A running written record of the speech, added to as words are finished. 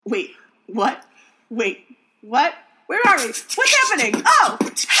Wait, what? Wait, what? Where are we? What's happening? Oh,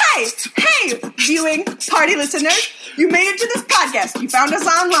 hey, viewing party listeners. You made it to this podcast. You found us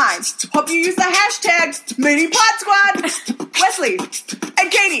online. Hope you use the hashtag MiniPodSquad. Wesley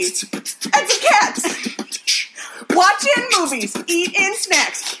and Katie and some cats. Watching movies, eating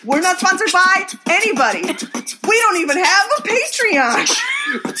snacks. We're not sponsored by anybody. We don't even have a Patreon.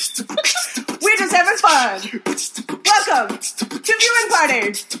 We're just having fun. Welcome to Viewing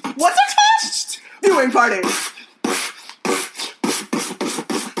Party. What's it called? Viewing Party.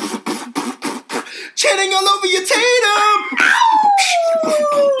 Chanting all over your tatum.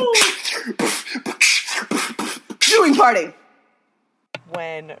 Viewing Party.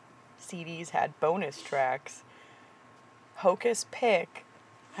 When CDs had bonus tracks, Hocus Pick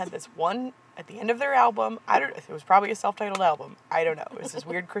had this one at the end of their album. It was probably a self-titled album. I don't know. It was this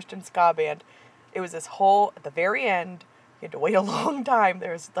weird Christian ska band. It was this whole, at the very end, you had to wait a long time.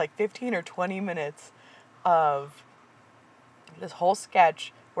 There was like 15 or 20 minutes of this whole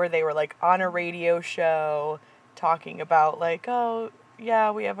sketch where they were like on a radio show talking about like, oh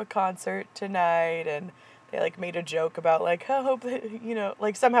yeah, we have a concert tonight, and they like made a joke about like, I hope that, you know,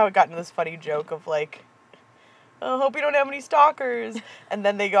 like somehow it got into this funny joke of like, I hope you don't have any stalkers. And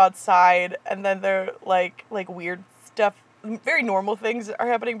then they go outside, and then they're like weird stuff, very normal things are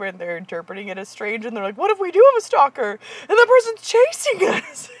happening, but they're interpreting it as strange, and they're like, what if we do have a stalker and that person's chasing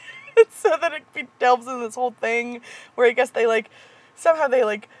us? And so then it delves into this whole thing where I guess they like somehow they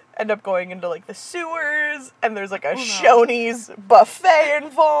like end up going into like the sewers, and there's like a Shoney's buffet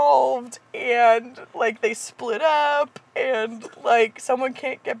involved, and like they split up, and like someone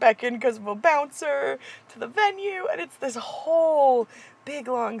can't get back in because of a bouncer to the venue, and it's this whole big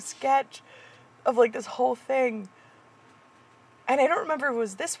long sketch of like this whole thing. And I don't remember if it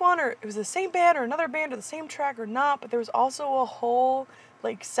was this one or it was the same band or another band or the same track or not, but there was also a whole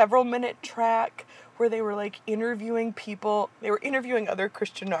like several minute track where they were like interviewing people. They were interviewing other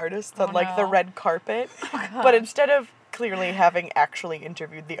Christian artists on like the red carpet. But instead of clearly having actually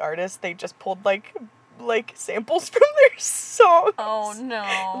interviewed the artist, they just pulled like samples from their songs. Oh no.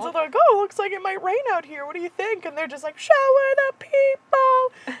 And so they're like, oh, looks like it might rain out here. What do you think? And they're just like, shower the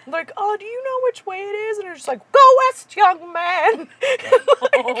people. And they're like, oh, do you know which way it is? And they're just like, go west, young man.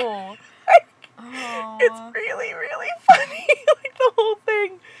 It's really, really funny. Like the whole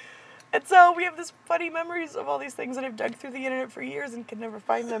thing. And so we have this funny memories of all these things that I've dug through the internet for years and could never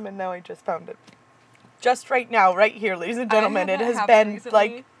find them, and now I just found it. Just right now, right here, ladies and gentlemen, it has been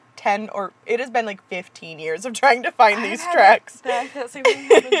like 10 or it has been like 15 years of trying to find these tracks. That same thing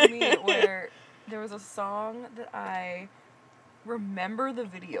happened to me where there was a song that I remember the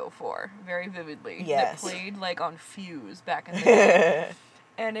video for very vividly. Yes. That played like on Fuse back in the day.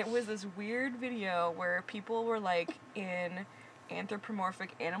 And it was this weird video where people were like in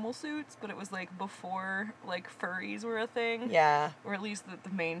anthropomorphic animal suits, but it was like before like furries were a thing. Yeah. Or at least the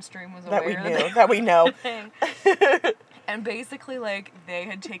mainstream was aware that we know. And basically like they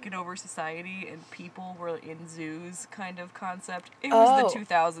had taken over society and people were in zoos kind of concept. It was the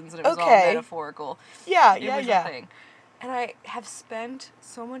 2000s and it was all metaphorical. Yeah, it was a thing. And I have spent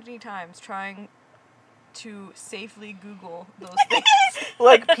so many times trying to safely Google those things.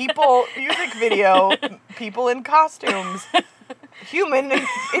 Like people, music video, people in costumes, human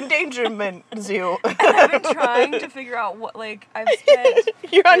endangerment zoo. And I've been trying to figure out what, like, I've spent...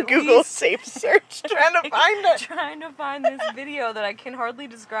 You're on Google Safe Search trying to find it. Trying to find this video that I can hardly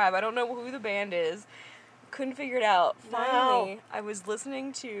describe. I don't know who the band is. Couldn't figure it out. Finally, I was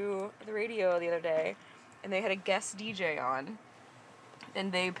listening to the radio the other day, and they had a guest DJ on,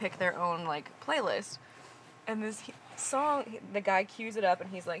 and they picked their own, like, playlist. And this song, the guy cues it up, and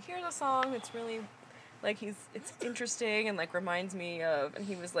he's like, here's a song that's really, like, it's interesting, and, like, reminds me of, and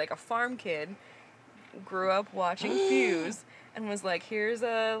he was, like, a farm kid, grew up watching Fuse, and was like, here's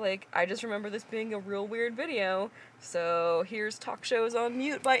a, like, I just remember this being a real weird video, so here's Talk Shows on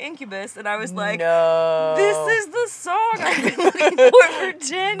Mute by Incubus, and I was like, no. This is the song I've been looking for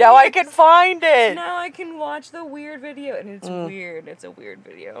 10 years. Now I can find it. Now I can watch the weird video, and it's weird. It's a weird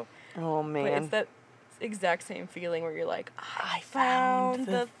video. Oh, man. But it's that exact same feeling where you're like, I found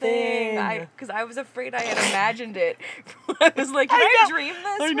the thing. Because I was afraid I had imagined it. I was like, did I dream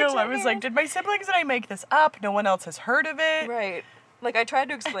this? I know. I was like, did my siblings and I make this up? No one else has heard of it. Right. Like, I tried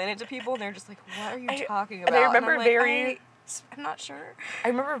to explain it to people, and they're just like, what are you talking about? And I remember I'm not sure. I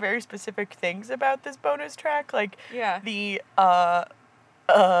remember very specific things about this bonus track. Like, the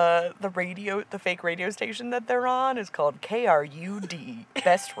fake radio station that they're on is called KRUD,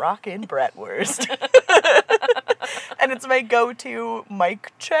 Best Rock in Bratwurst. And it's my go-to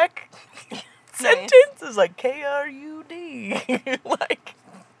mic check sentence is like KRUD. Like,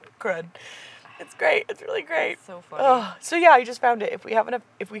 crud. It's great. It's really great. So funny. Oh, so yeah, I just found it.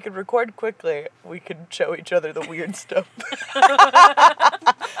 If we could record quickly, we could show each other the weird stuff.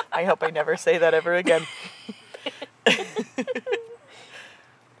 I hope I never say that ever again.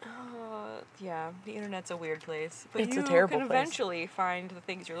 Yeah, the internet's a weird place. But It's you a terrible can place. eventually find the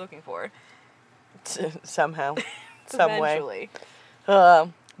things you're looking for. Somehow. Some way. Eventually.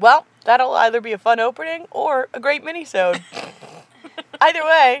 Well, that'll either be a fun opening or a great mini-sode. Either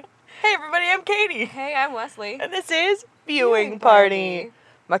way, hey everybody, I'm Katie. Hey, I'm Wesley. And this is Viewing Party.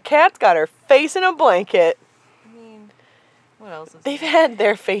 My cat's got her face in a blanket. I mean, what else is They've there? had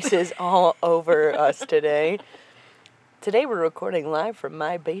their faces all over us today. Today we're recording live from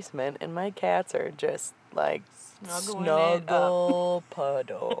my basement, and my cats are just like Snuggling snuggle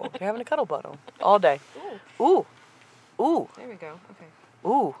puddle. They're having a cuddle puddle all day. Ooh, Ooh, there we go. Okay.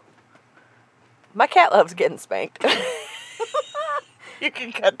 ooh. My cat loves getting spanked. You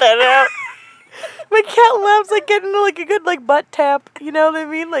can cut that out. My cat loves like getting like a good like butt tap. You know what I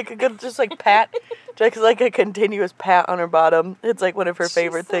mean? Like a good just like pat, just like a continuous pat on her bottom. It's like one of her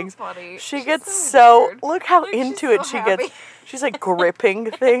favorite She's so things. funny. She She's gets so so weird. look how Like, she's into so it she happy. gets. She's like gripping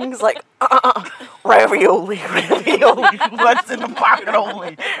things like ravioli, what's in the pocket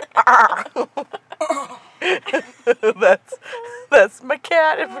only. That's my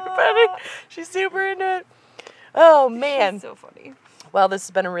cat, everybody. She's super into it. Oh man. She's so funny. Well, this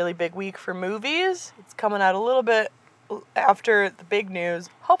has been a really big week for movies. It's coming out a little bit after the big news.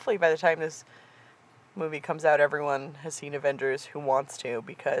 Hopefully by the time this movie comes out, everyone has seen Avengers who wants to,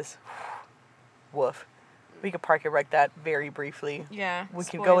 because woof. We could park it right that very briefly. Yeah. We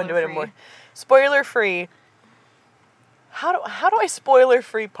can go into it in spoiler-free. more. Spoiler free. How do I spoiler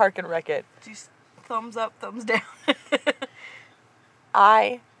free Park and Wreck It? Just thumbs up, thumbs down.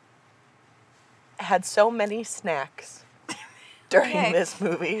 I had so many snacks during Okay. this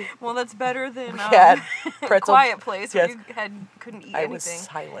movie. Well, that's better than had pretzel- Quiet Place where yes. you couldn't eat I anything. was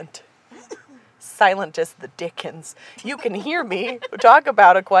silent. Silent as the Dickens. You can hear me talk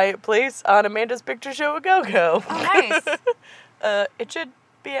about A Quiet Place on Amanda's Picture Show A Go-Go. Oh, nice. It should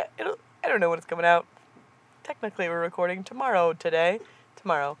be, I don't know when it's coming out. Technically, we're recording tomorrow. It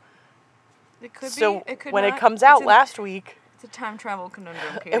could So be. It could when not. it comes out It's last week, It's a time travel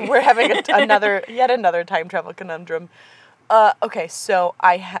conundrum, Katie. and we're having yet another time travel conundrum. Okay, so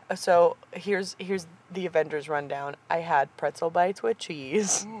here's the Avengers rundown. I had pretzel bites with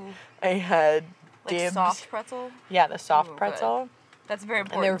cheese. Ooh. I had Like dibs. soft pretzel. Yeah, the soft Ooh, good. pretzel. That's very And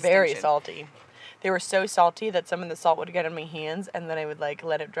important. they were very distinction. salty. They were so salty that some of the salt would get on my hands, and then I would like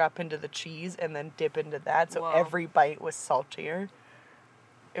let it drop into the cheese and then dip into that. So Whoa. every bite was saltier.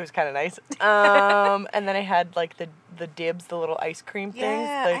 It was kind of nice. And then I had like the dibs, the little ice cream things,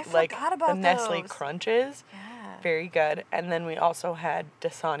 Yeah, I like forgot about the Nestle those. Crunches. Yeah. Very good. And then we also had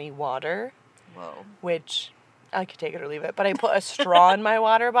Dasani water, Whoa. which I could take it or leave it. But I put a straw in my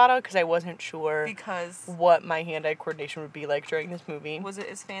water bottle because I wasn't sure Because what my hand-eye coordination would be like during this movie. was it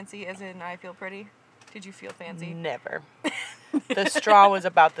as fancy as in I Feel Pretty? Did you feel fancy? Never. The straw was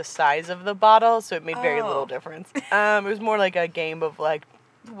about the size of the bottle, so it made very little Oh. difference. It was more like a game of like,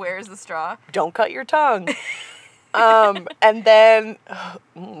 Where's the straw? don't cut your tongue. And then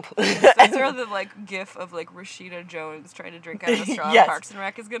That's where the like gif of like Rashida Jones trying to drink out of a straw Yes. Parks and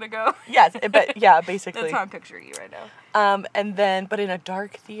Rec is gonna go. yes, but yeah, basically. That's how I'm picturing you right now. And then, but in a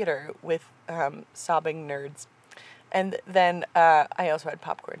dark theater with sobbing nerds. And then I also had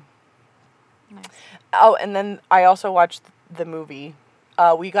popcorn. Nice. Oh, and then I also watched the movie.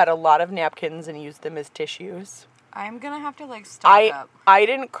 We got a lot of napkins and used them as tissues. I'm gonna have to like stock up. I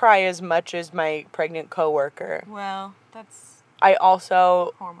didn't cry as much as my pregnant coworker. Well, that's I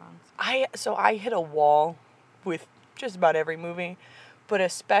also hormones. I hit a wall with just about every movie, but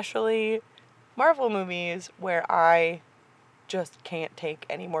especially Marvel movies where I just can't take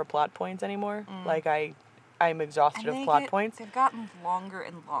any more plot points anymore. Like I'm exhausted of plot points. They've gotten longer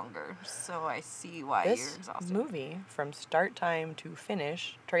and longer, so I see why you're This exhausted. movie, from start time to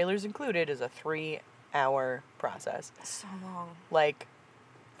finish, trailers included, is a 3-hour process. So long. Like,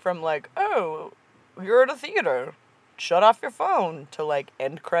 from like, oh, you're at a theater, shut off your phone, to like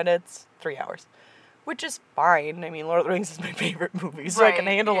end credits, 3 hours. Which is fine. I mean, Lord of the Rings is my favorite movie, so I can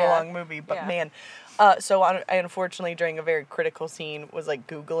Right, handle a yeah. long movie. But Yeah. man, so I unfortunately during a very critical scene was like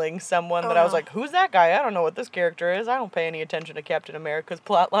Googling someone that I was Oh. like, who's that guy? I don't know what this character is. I don't pay any attention to Captain America's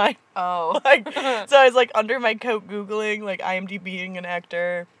plotline. Oh. Like, so I was like under my coat Googling, like IMDbing an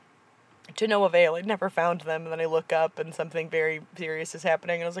actor. To no avail. I never found them, and then I look up and something very serious is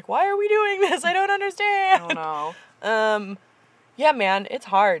happening, and I was like, why are we doing this? I don't understand. Oh no. Yeah, man, it's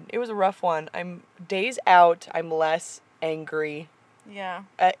hard. It was a rough one. I'm days out. I'm less angry Yeah.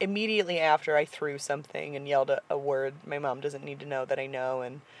 Immediately after, I threw something and yelled a word my mom doesn't need to know that I know,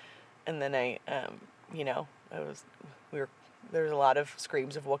 and then I, there was a lot of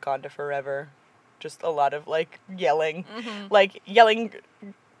screams of Wakanda Forever, just a lot of yelling, yelling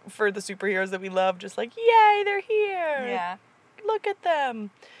for the superheroes that we love, just yay, they're here. Yeah. Look at them.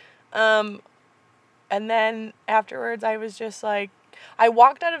 And then afterwards, I was just I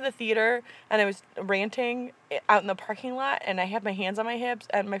walked out of the theater and I was ranting out in the parking lot, and I had my hands on my hips,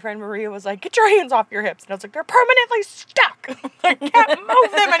 and my friend Maria was like, "Get your hands off your hips." And I was like, "They're permanently stuck. I can't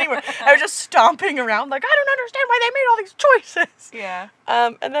move them anywhere." I was just stomping around I don't understand why they made all these choices. Yeah.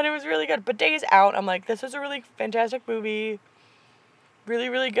 And then it was really good. But days out, I'm like, this was a really fantastic movie. Really,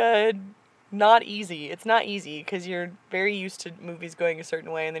 really good. Not easy. It's not easy because you're very used to movies going a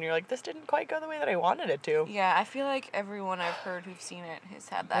certain way, and then you're like, this didn't quite go the way that I wanted it to. Yeah, I feel like everyone I've heard who's seen it has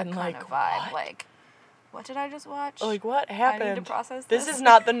had that And, kind of vibe. what? What did I just watch? What happened? I need to process This this. is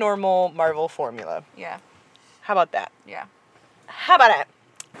not the normal Marvel formula. Yeah. How about that? Yeah. How about that?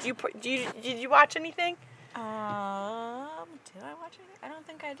 Did you watch anything? Did I watch it? I don't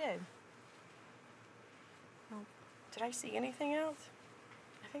think I did. Did I see anything else?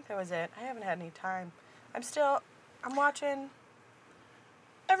 I think that was it. I haven't had any time. I'm watching.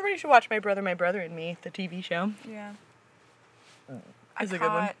 Everybody should watch My Brother and Me, the TV show. Yeah. It's I a good one.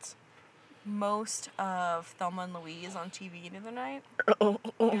 caught most of Thelma and Louise on TV the other night. You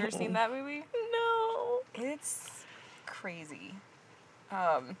ever seen that movie? No. It's crazy.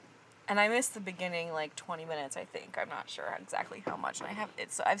 And I missed the beginning 20 minutes, I think. I'm not sure exactly how much. And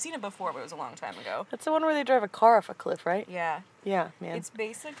I've seen it before, but it was a long time ago. That's the one where they drive a car off a cliff, right? Yeah. Yeah, man. It's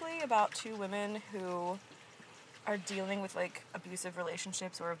basically about two women who are dealing with abusive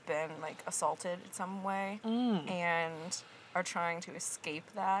relationships or have been assaulted in some way and are trying to escape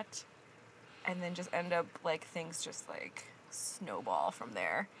that, and then just end up things just snowball from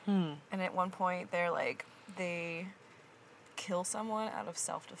there. And at one point they're they kill someone out of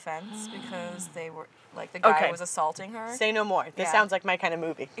self-defense because they were the guy was assaulting her. Say no more. This Yeah. sounds like my kind of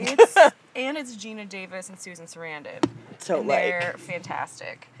movie. It's Gina Davis and Susan Sarandon. So, and they're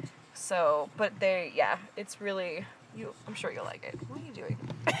fantastic. So, but it's really I'm sure you'll like it. What are you doing?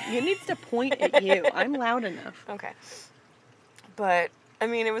 You need to point at you. I'm loud enough. Okay. But I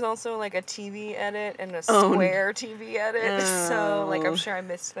mean, it was also a TV edit and a square TV edit, so I'm sure I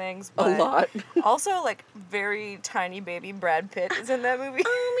missed things. But A lot. Also, very tiny baby Brad Pitt is in that movie.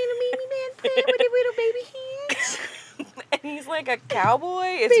 Oh, baby man, with your little baby hands. And he's a cowboy.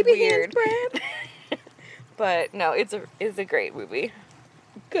 It's Baby weird. hands, Brad. But no, it's a great movie.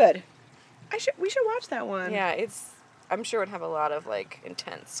 Good. We should watch that one. Yeah, I'm sure it would have a lot of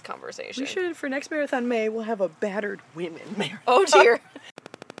intense conversation. We should, for next Marathon May, we'll have a battered women marathon. Oh dear.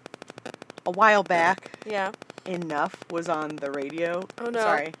 A while back, Yeah. Enough was on the radio. Oh, no.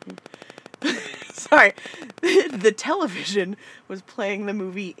 Sorry. Sorry. The television was playing the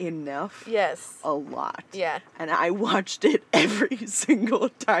movie Enough Yes. a lot. Yeah. And I watched it every single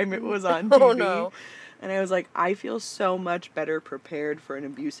time it was on TV. Oh no. And I was like, I feel so much better prepared for an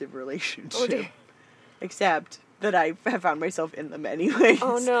abusive relationship. Oh dear. Except that I have found myself in them anyways.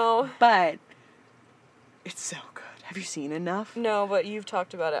 Oh no. But it's so good. Have you seen Enough? No, but you've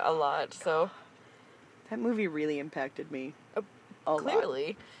talked about it a lot, so That movie really impacted me. A lot.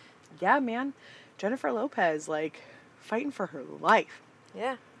 clearly. Yeah, man. Jennifer Lopez, fighting for her life.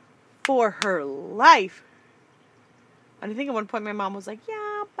 Yeah. For her life. And I think at one point my mom was like,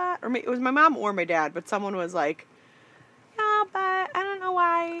 yeah, but... Or it was my mom or my dad, but someone was like, yeah, but I don't know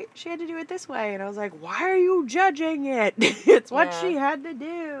why she had to do it this way. And I was like, why are you judging it? It's what Yeah. she had to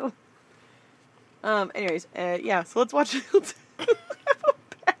do. Anyways, so let's watch it.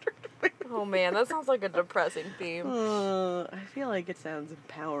 Oh man, that sounds like a depressing theme. I feel like it sounds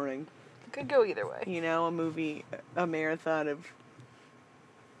empowering. Could go either way. You know, a marathon of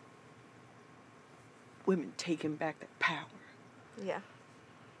women taking back their power. Yeah.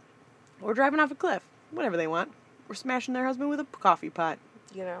 Or driving off a cliff. Whatever they want. Or smashing their husband with a coffee pot.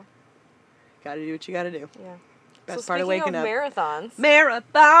 You know. Gotta do what you gotta do. Yeah. Best So part of speaking waking up. marathons.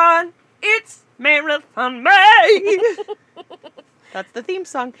 Marathon! It's Marathon May! That's the theme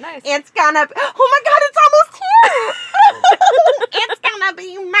song. Nice. It's gonna be... Oh my god, it's almost here! It's gonna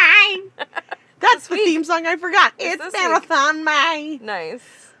be mine! That's the theme song I forgot. It's this Marathon May!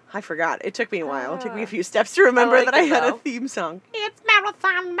 Nice. I forgot. It took me a while. It took me a few steps to remember like that I it, had a though. theme song. It's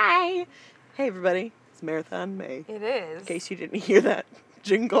Marathon May! Hey everybody, it's Marathon May. It is. In case you didn't hear that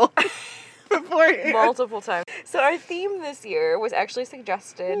jingle beforehand. Multiple times. So our theme this year was actually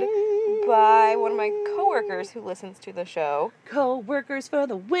suggested by one of my coworkers who listens to the show, Co-workers for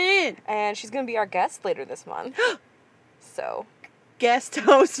the win! and she's going to be our guest later this month. So, Guest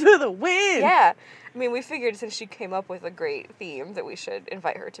host for the win. Yeah. I mean, we figured since she came up with a great theme that we should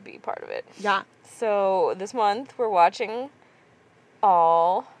invite her to be part of it. Yeah. So this month we're watching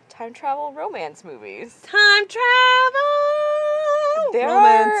all time travel romance movies. Time travel. There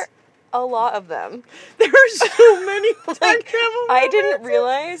Romance. are a lot of them. There are so many time Like, travel. I didn't romances.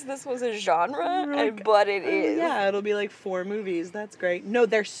 realize this was a genre, Like, but it is. Yeah, it'll be like 4 movies. That's great. No,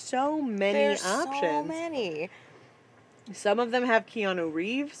 there's so many There's options. so many. Some of them have Keanu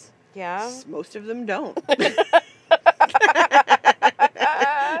Reeves. Yeah. Most of them don't.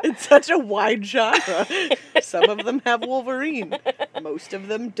 It's such a wide genre. Some of them have Wolverine. Most of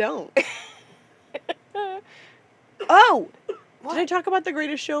them don't. Oh! What? Did I talk about The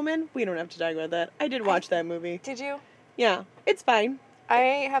Greatest Showman? We don't have to talk about that. I did watch that movie. Did you? Yeah, it's fine. I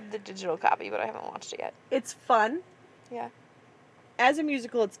have the digital copy, but I haven't watched it yet. It's fun. Yeah. As a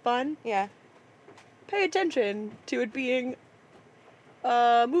musical, it's fun. Yeah. Pay attention to it being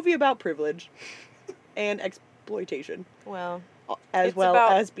a movie about privilege and exploitation, Well, as It's well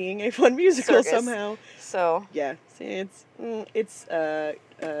about as being a fun musical circus. somehow. so Yeah, it's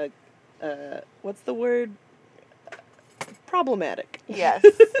what's the word? Problematic. yes.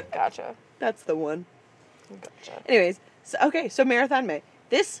 Gotcha. That's the one. Gotcha. Anyways, so Marathon May.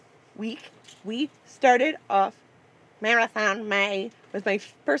 This week we started off Marathon May with my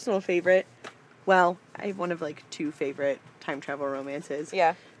personal favorite. Well, I have one of like 2 favorite time travel romances.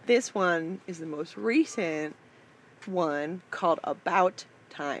 Yeah. This one is the most recent one called About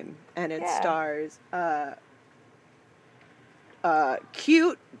Time, and it Yeah. stars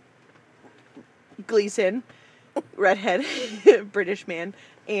cute Gleason, redhead British man,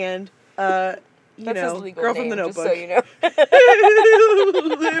 and That's know, his legal girl name, from the just Notebook. so you know.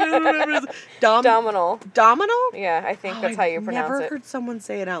 Dominal. Dominal? Yeah, I think that's how you pronounce I've never it. heard someone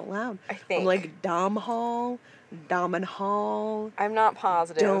say it out loud. I think. I'm like Domhall, Dominhall, I'm not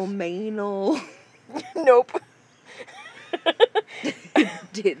positive. Domainal, Nope.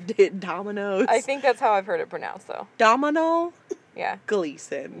 Dominoes. I think that's how I've heard it pronounced, though. Domino Yeah.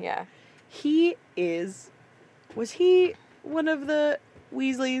 Gleason. Yeah. Was he one of the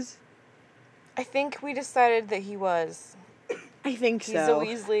Weasleys? I think we decided that he was. I think He's so. a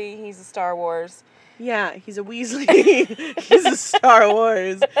Weasley. He's a Star Wars. Yeah, he's a Weasley. He's a Star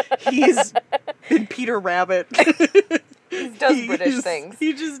Wars. He's been Peter Rabbit. He does British things.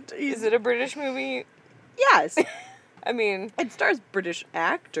 He's Is it a British movie? Yes. I mean, It stars British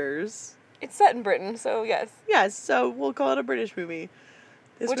actors. it's set in Britain, so yes. Yes, so we'll call it a British movie.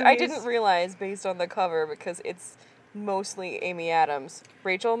 This Which movie I is- didn't realize based on the cover because it's mostly Amy Adams.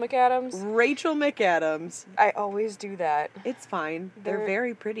 Rachel McAdams? Rachel McAdams. I always do that. It's fine. They're They're-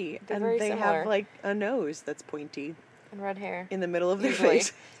 very pretty. they're And very they similar. have like a nose that's pointy And red hair. in the middle of their Usually.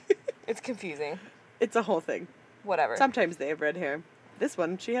 face. It's confusing. It's a whole thing. Whatever. Sometimes they have red hair. This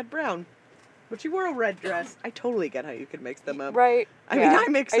one, she had brown. But she wore a red dress. I totally get how you could mix them up. Right? I mean, I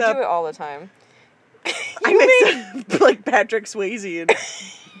mix I up- do it all the time. I mix up like Patrick Swayze and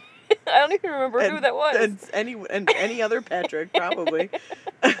I don't even remember who that was. And any other Patrick, probably.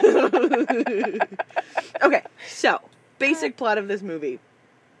 Okay, so basic plot of this movie.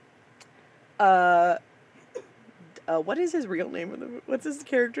 What is his real name? What's his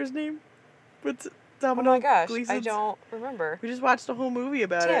character's name? What's Oh Domino my gosh, I Gleason's? don't remember. We just watched a whole movie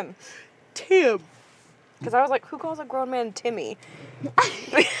about Tim. it. Tim. Because I was like, who calls a grown man Timmy?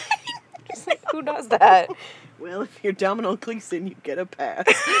 Just like, who does that? Well, if you're Domino Gleason, you get a pass.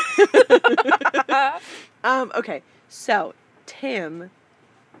 Okay, so Tim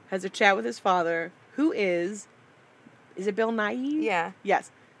has a chat with his father, who is it Bill Nighy? Yeah.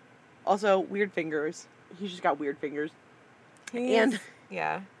 Yes. Also, weird fingers. He's just got weird fingers. And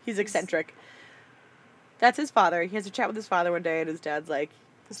Yeah. he's eccentric. That's his father. He has a chat with his father one day, and his dad's like,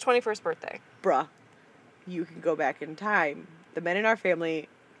 His 21st birthday. bruh, you can go back in time. The men in our family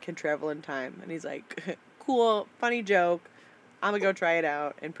can travel in time. And he's like, cool, funny joke. I'm gonna go try it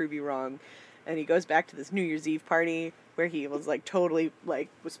out and prove you wrong. And he goes back to this New Year's Eve party where he was like totally like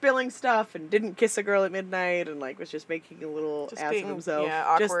was spilling stuff and didn't kiss a girl at midnight and like was just making a little Just ass being, of himself. yeah,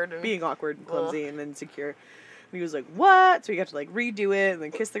 awkward Just and- being awkward and clumsy and insecure. And he was like, what? So he got to like redo it and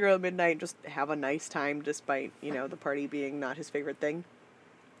then kiss the girl at midnight and just have a nice time despite, you know, the party being not his favorite thing.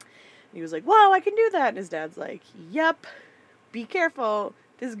 And he was like, whoa, I can do that. And his dad's like, yep, be careful.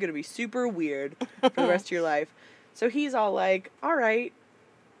 This is going to be super weird for the rest of your life. So he's all like, all right,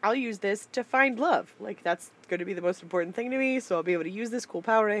 I'll use this to find love. Like, that's going to be the most important thing to me, so I'll be able to use this cool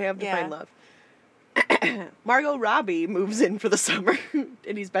power I have to Yeah. find love. Margot Robbie moves in for the summer,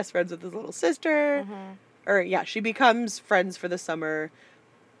 and he's best friends with his little sister. Mm-hmm. Or, yeah, she becomes friends for the summer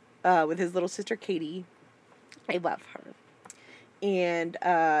with his little sister, Katie. I love her. And,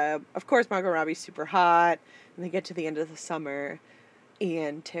 of course, Margot Robbie's super hot. And they get to the end of the summer.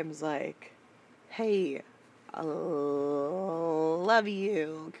 And Tim's like, hey, I love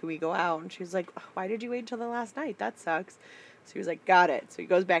you. Can we go out? And she's like, why did you wait until the last night? That sucks. So he was like, got it. So he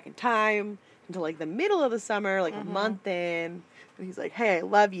goes back in time until like the middle of the summer, like a month in. And he's like, hey, I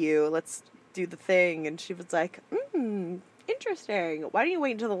love you. Let's do the thing. And she was like, interesting. Why don't you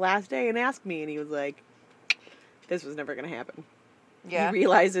wait until the last day and ask me? And he was like, this was never going to happen. Yeah. He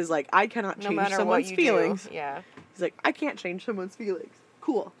realizes, like, I cannot No change matter someone's what you feelings. do. Yeah. He's like, I can't change someone's feelings.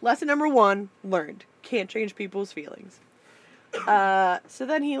 Cool. Lesson number 1, learned. Can't change people's feelings. So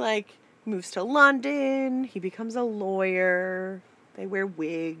then he, like, moves to London. He becomes a lawyer. They wear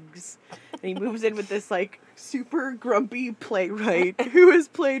wigs. And he moves in with this, like, super grumpy playwright who is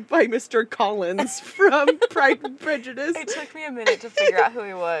played by Mr. Collins from Pride and Prejudice. It took me a minute to figure out who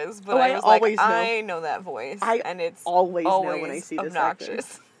he was, but Oh, I I was always like, know. I know that voice. And it's always know when I see this actor.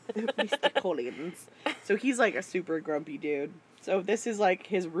 obnoxious. Mr. Collins. So he's like a super grumpy dude. So this is like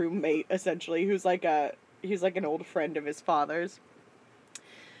his roommate essentially, who's like he's like an old friend of his father's.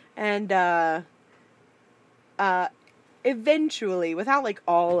 And eventually, without like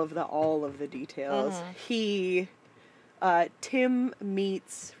all of the details, Tim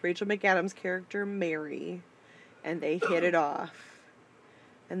meets Rachel McAdams' character Mary, and they hit it off.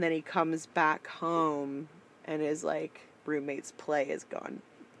 And then he comes back home, and his like roommate's play has gone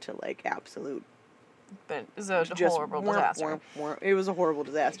to like absolute But it was a just horrible disaster. It was a horrible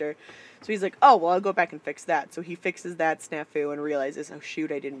disaster. So he's like, oh, well, I'll go back and fix that. So he fixes that snafu and realizes, oh,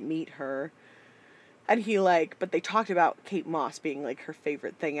 shoot, I didn't meet her. And he, like, but they talked about Kate Moss being, like, her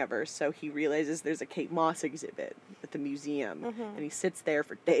favorite thing ever. So he realizes there's a Kate Moss exhibit at the museum. And he sits there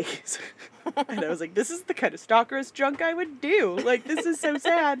for days. And I was like, this is the kind of stalkerous junk I would do. Like, this is so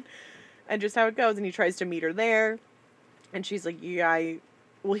sad. And just how it goes. And he tries to meet her there. And she's like, yeah,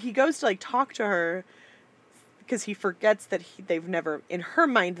 well, he goes to, like, talk to her because he forgets that they've never, in her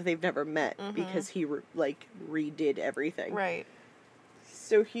mind, they've never met because he, redid everything. Right.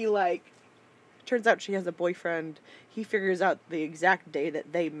 So he, like, turns out she has a boyfriend. He figures out the exact day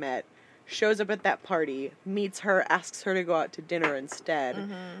that they met, shows up at that party, meets her, asks her to go out to dinner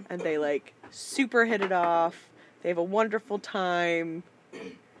instead. And they, like, super hit it off. They have a wonderful time.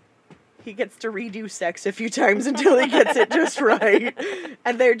 He gets to redo sex a few times until he gets it just right.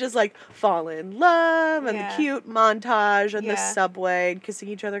 And they're just, like, fall in love, and the cute montage on the subway, and kissing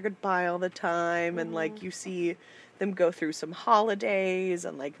each other goodbye all the time. And, like, you see them go through some holidays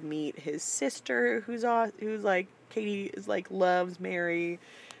and, like, meet his sister, who's like, Katie is, like, loves Mary.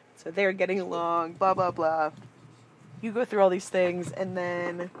 So they're getting along, blah, blah, blah. You go through all these things, and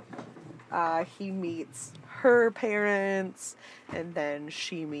then he meets her parents, and then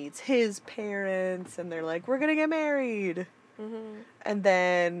she meets his parents, and they're like, we're gonna get married. And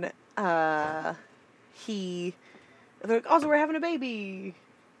then they're like, also, we're having a baby.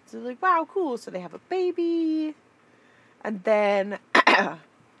 So they're like, wow, cool. So they have a baby. And then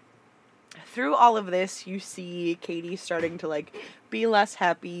through all of this, you see Katie starting to, like, be less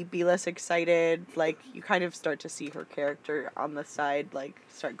happy, be less excited. Like, you kind of start to see her character on the side, like,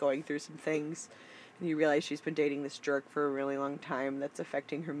 start going through some things. And you realize she's been dating this jerk for a really long time that's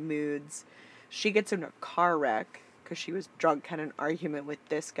affecting her moods. She gets in a car wreck because she was drunk, had an argument with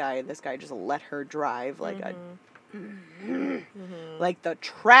this guy, and this guy just let her drive like like the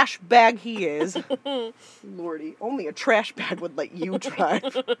trash bag he is. Lordy, only a trash bag would let you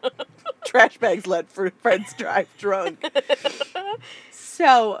drive. Trash bags let friends drive drunk.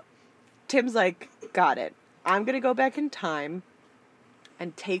 So Tim's like, got it. I'm going to go back in time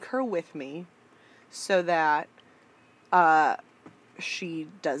and take her with me so that she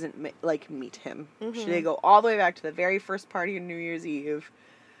doesn't meet him. They go all the way back to the very first party on New Year's Eve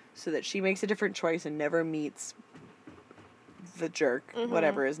so that she makes a different choice and never meets the jerk,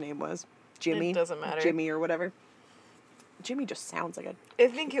 whatever his name was. Jimmy. It doesn't matter. Jimmy or whatever. Jimmy just sounds like I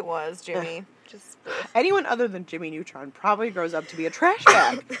think it was Jimmy. Just anyone other than Jimmy Neutron probably grows up to be a trash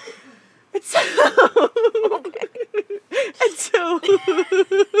bag. And so,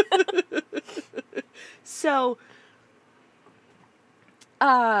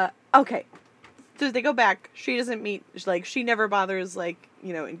 okay. So they go back. She doesn't meet, like, she never bothers, like,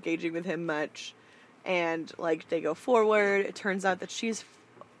 you know, engaging with him much. And, like, they go forward. It turns out that she's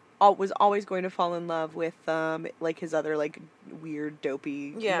was always going to fall in love with, like, his other, like, weird,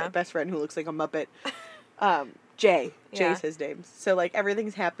 dopey best friend who looks like a Muppet. Jay. Jay's his name. So, like,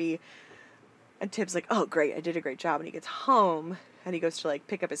 everything's happy. And Tim's like, oh, great, I did a great job. And he gets home, and he goes to, like,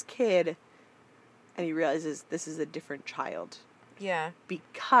 pick up his kid, and he realizes this is a different child. yeah.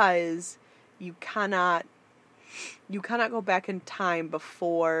 Because you cannot you cannot go back in time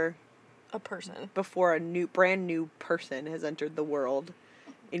before A person. a brand new person has entered the world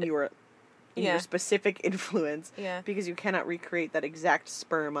in your Yeah. specific influence. Yeah. Because you cannot recreate that exact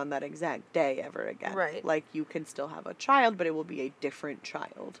sperm on that exact day ever again. Right. Like, you can still have a child, but it will be a different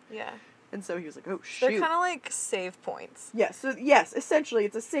child. Yeah. And so he was like, oh, shoot. They're kind of like save points. Yes, so, yes, essentially,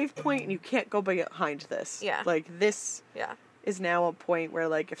 it's a save point, and you can't go behind this. Yeah. Like, this Yeah. is now a point where,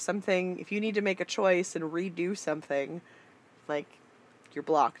 like, if you need to make a choice and redo something, like, you're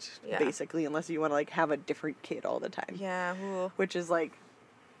blocked, Yeah. basically, unless you want to, like, have a different kid all the time. Yeah. Ooh. Which is, like,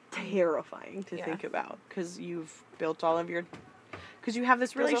 terrifying to Yeah. think about, because you've built all of your... Because you have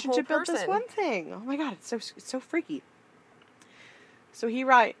this There's a whole relationship built this person. one thing. Oh my god, it's so freaky. So he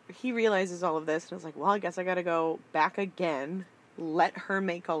realizes all of this, and is like, well, I guess I gotta go back again, let her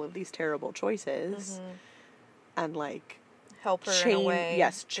make all of these terrible choices, and, like, Help her in a change way.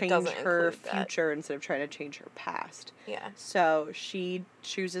 yes that change doesn't her include that. future instead of trying to change her past. Yeah. So she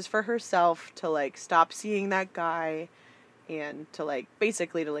chooses for herself to, like, stop seeing that guy and to, like,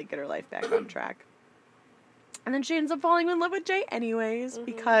 basically to, like, get her life back on track. And then she ends up falling in love with Jay anyways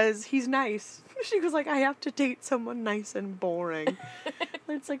because he's nice. She was like, I have to date someone nice and boring. And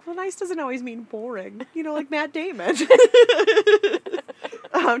it's like, well, nice doesn't always mean boring. You know, like Matt Damon.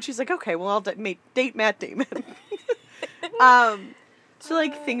 She's like, okay, well, I'll date Matt Damon. So,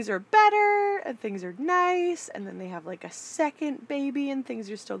 like, things are better, and things are nice, and then they have, like, a second baby, and things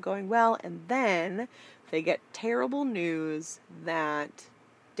are still going well, and then they get terrible news that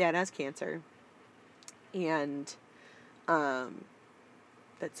Dad has cancer, and, that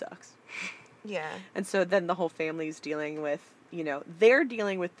sucks. Yeah. And so then the whole family's dealing with, they're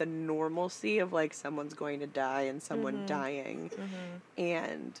dealing with the normalcy of, like, someone's going to die and someone dying.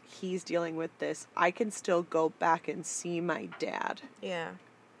 And he's dealing with this, I can still go back and see my dad. Yeah.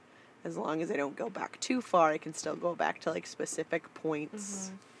 As long as I don't go back too far, I can still go back to, like, specific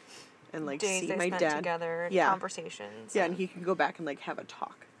points and, like, Days see they my spent dad. together, Yeah. conversations. Yeah, and he can go back and, like, have a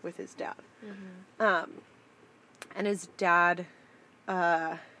talk with his dad. And his dad,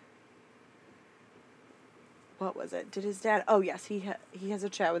 what was it? Did his dad... Oh, yes, he has a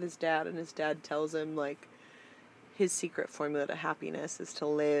chat with his dad, and his dad tells him, like, his secret formula to happiness is to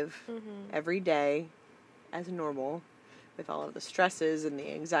live every day as normal with all of the stresses and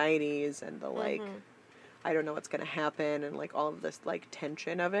the anxieties and the, like, I don't know what's going to happen and, like, all of this, like,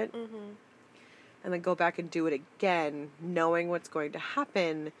 tension of it. And then go back and do it again, knowing what's going to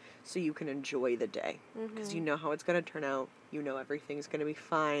happen so you can enjoy the day. Because you know how it's going to turn out. You know everything's going to be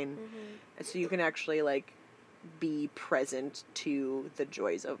fine. And so you can actually, like, be present to the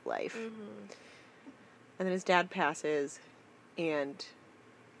joys of life. And then his dad passes, and,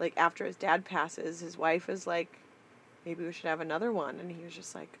 like, after his dad passes, his wife is like, maybe we should have another one. And he was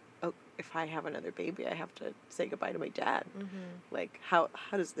just like, oh, if I have another baby, I have to say goodbye to my dad. Like, how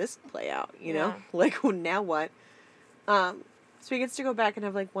does this play out, you know? Like, well, now what? So he gets to go back and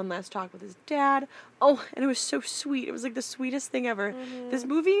have, like, one last talk with his dad. Oh, and it was so sweet. It was, like, the sweetest thing ever. This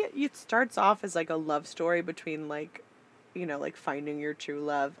movie, it starts off as, like, a love story between, like, like, finding your true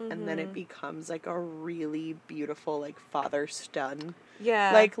love, and then it becomes, like, a really beautiful, like, father-son,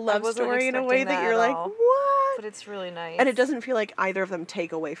 Yeah. like, I love wasn't story in a way expecting that you're at like, all. what? But it's really nice. And it doesn't feel like either of them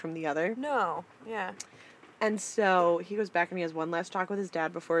take away from the other. No. Yeah. And so he goes back and he has one last talk with his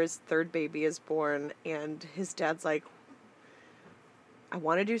dad before his third baby is born, and his dad's like, I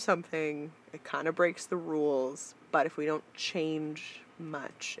want to do something. It kind of breaks the rules, but if we don't change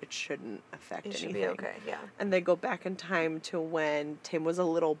much, it shouldn't affect It anything. should be okay. Yeah. And they go back in time to when Tim was a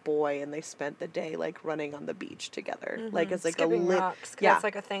little boy, and they spent the day, like, running on the beach together, like, as, like, Skipping a rocks. 'Cause yeah. That's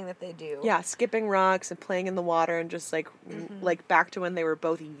like a thing that they do. Yeah, skipping rocks and playing in the water, and just, like, like, back to when they were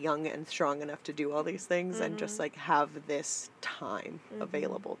both young and strong enough to do all these things, and just, like, have this time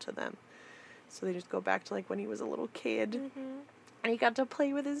available to them. So they just go back to, like, when he was a little kid, and he got to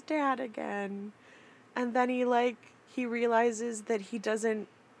play with his dad again. And then he realizes that he doesn't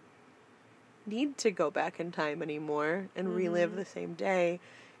need to go back in time anymore and relive the same day.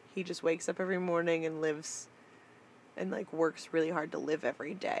 He just wakes up every morning and lives and, like, works really hard to live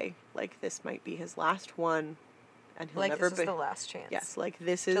every day. Like, this might be his last one, and he'll Like, never this is the last chance. Yes, like,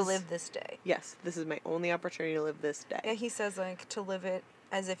 this is To live this day. Yes, this is my only opportunity to live this day. Yeah, he says, like, to live it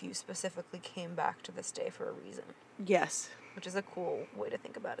as if you specifically came back to this day for a reason. Yes. Which is a cool way to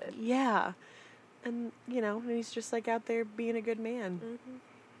think about it. Yeah. And, he's just, like, out there being a good man.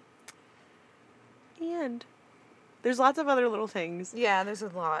 And there's lots of other little things. Yeah, there's a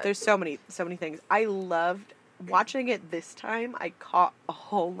lot. There's so many things. I loved watching it this time. I caught a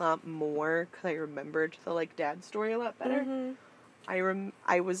whole lot more because I remembered the, like, dad story a lot better.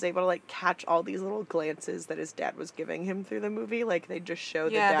 I was able to like catch all these little glances that his dad was giving him through the movie. Like they just show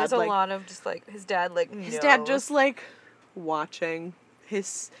the Yeah, dad there's a like lot of just like his dad like his dad just like watching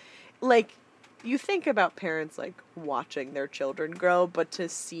his like you think about parents like watching their children grow, but to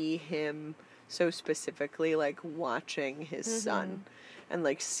see him so specifically like watching his son and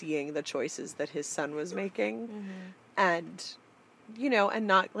like seeing the choices that his son was making and you know, and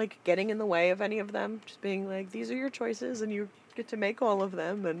not like getting in the way of any of them, just being like, these are your choices and you get to make all of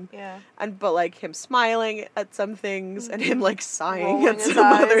them and but like him smiling at some things and him like sighing Rolling at his some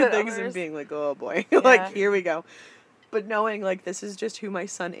eyes other at things and others. being like, oh boy, Yeah. like here we go. But knowing like this is just who my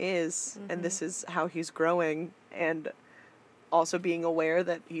son is and this is how he's growing and also being aware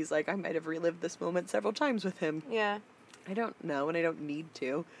that he's like, I might have relived this moment several times with him. Yeah. I don't know and I don't need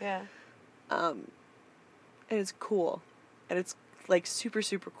to. Yeah. And it's cool. And it's like super,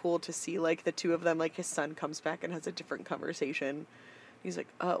 super cool to see like the two of them, like his son comes back and has a different conversation. He's like,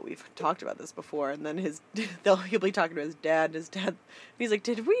 oh, we've talked about this before. And then he'll be talking to his dad. He's like,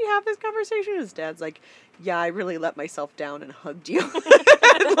 did we have this conversation? His dad's like, yeah, I really let myself down and hugged you.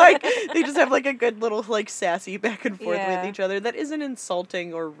 Like, they just have like a good little like sassy back and forth Yeah. with each other that isn't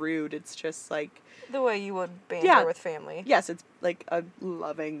insulting or rude. It's just like, The way you would banter Yeah. with family. yes, it's like a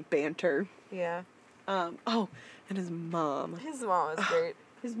loving banter. Yeah. Oh, and his mom. His mom is great.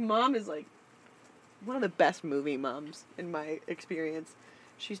 His mom is like one of the best movie moms in my experience.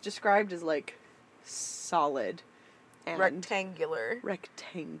 She's described as like solid and Rectangular.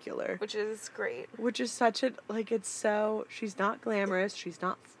 rectangular, Which is great. which is such a like it's so she's not glamorous, she's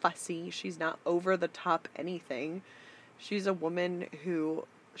not fussy, she's not over the top anything. She's a woman who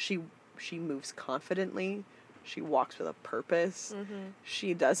she moves confidently. She walks with a purpose.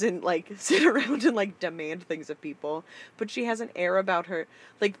 She doesn't like sit around and like demand things of people, but she has an air about her.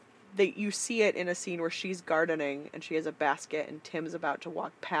 Like you see it in a scene where she's gardening and she has a basket and Tim's about to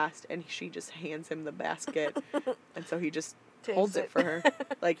walk past and she just hands him the basket, and so he just Takes holds it it. for her.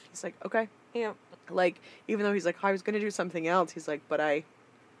 Like he's like, okay. Yep. Like even though he's like, I was gonna do something else, he's like, but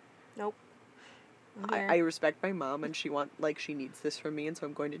Nope. I respect my mom and she needs this from me, and so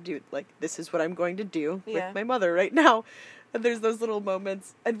I'm going to do like this is what I'm going to do Yeah. with my mother right now. And there's those little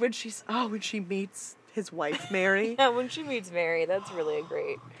moments and when she meets his wife Mary. Yeah, when she meets Mary, that's really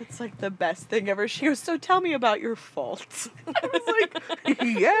great. It's like the best thing ever. She goes, so tell me about your faults. I was like,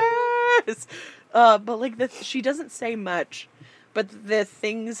 yes. But like she doesn't say much, but the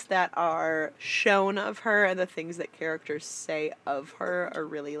things that are shown of her and the things that characters say of her are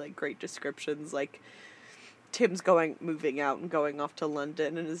really like great descriptions. Like Tim's moving out and going off to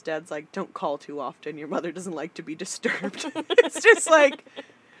London, and his dad's like, don't call too often. Your mother doesn't like to be disturbed. It's just like,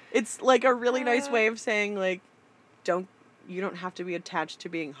 it's like a really nice way of saying like, you don't have to be attached to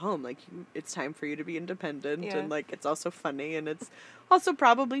being home. Like it's time for you to be independent. Yeah. And like, it's also funny and it's also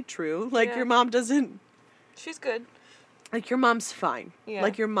probably true. Like Yeah. your mom doesn't, She's good. like your mom's fine. Yeah.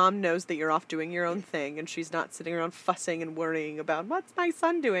 Like your mom knows that you're off doing your own thing and she's not sitting around fussing and worrying about what's my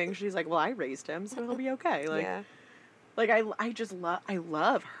son doing. She's like, well, I raised him, so he'll be okay. Like, Yeah. like I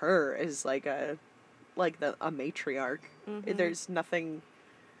love her as like a matriarch. There's nothing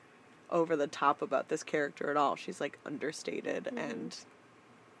over the top about this character at all. She's like understated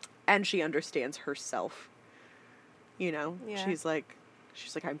and she understands herself. You know? Yeah. She's like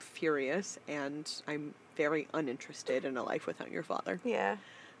I'm furious and I'm very uninterested in a life without your father. Yeah.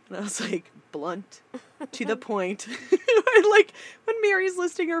 And I was like, blunt, to the point. And like when Mary's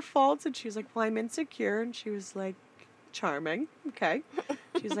listing her faults and she was like, well, I'm insecure, and she was like, charming, okay.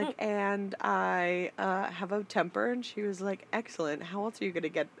 She's like, and I have a temper, and she was like, excellent. How else are you gonna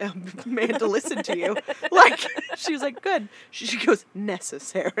get a man to listen to you? Like, she was like, good. She goes,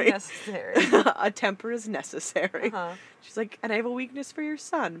 necessary. Necessary. A temper is necessary. Uh-huh. She's like, and I have a weakness for your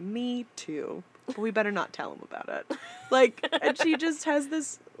son. Me too. But we better not tell him about it. Like, and she just has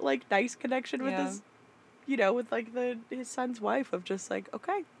this like nice connection with Yeah. his, you know, with like his son's wife of just like,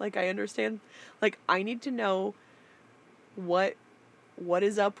 okay, like I understand, like I need to know what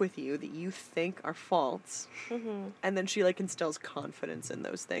is up with you that you think are faults. And then she like instills confidence in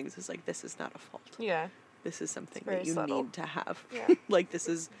those things. It's like, this is not a fault. Yeah. This is something very that you subtle. need to have. Yeah. Like this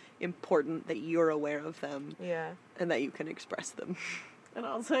is important that you're aware of them Yeah. and that you can express them. And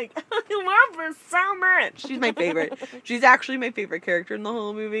I was like, I love her so much. She's my favorite. She's actually my favorite character in the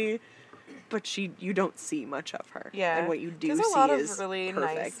whole movie. But you don't see much of her. Yeah. And what you do There's see a lot is of really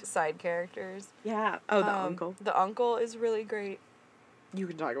perfect. nice side characters. Yeah. Oh, the uncle. The uncle is really great. You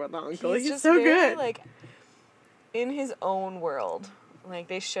can talk about the uncle. He's He's just so very, good. like, in his own world. Like,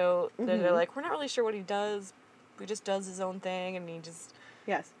 they show that they're like, we're not really sure what he does. He just does his own thing, and he just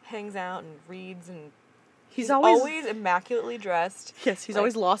Yes. hangs out and reads, and He's always immaculately dressed. Yes, he's like,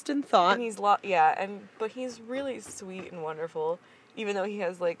 always lost in thought. And but he's really sweet and wonderful, even though he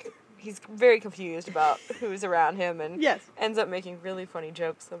has he's very confused about who's around him, and Yes. ends up making really funny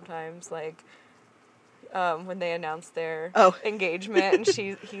jokes sometimes, when they announce their engagement,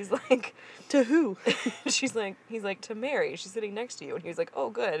 and he's like, to who? he's like, to Mary. She's sitting next to you, and he's like, oh,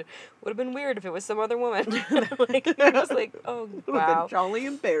 good. Would have been weird if it was some other woman. You're just like, oh, Would wow. have been jolly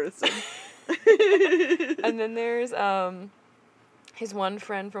embarrassing. And then there's his one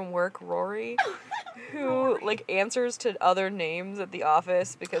friend from work, Rory, who answers to other names at the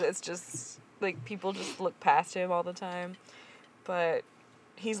office because it's just people just look past him all the time. But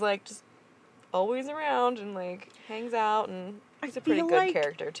he's just always around and hangs out, and he's a pretty good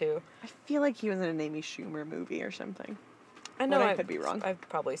character too. I feel like he was in an Amy Schumer movie or something. I know, but I could be wrong. I've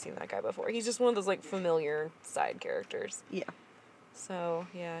probably seen that guy before. He's just one of those familiar side characters. Yeah. So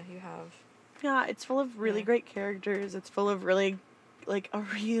yeah, you have. Yeah, it's full of really great characters. It's full of really, a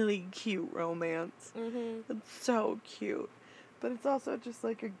really cute romance. Mm-hmm. It's so cute. But it's also just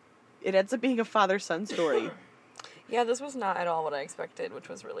it ends up being a father-son story. Yeah, this was not at all what I expected, which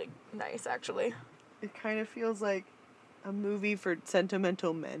was really nice, actually. It kind of feels like a movie for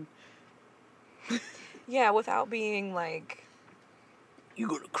sentimental men. Yeah, without being You're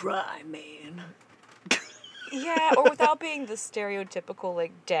gonna cry, man. Yeah, or without being the stereotypical,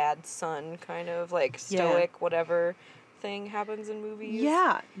 dad-son kind of, stoic, whatever thing happens in movies.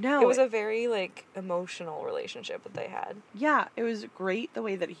 Yeah, no. It was a very, emotional relationship that they had. Yeah, it was great the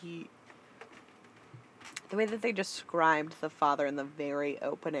way that they described the father in the very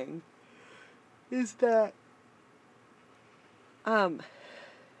opening is that,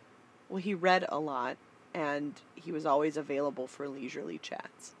 he read a lot, and he was always available for leisurely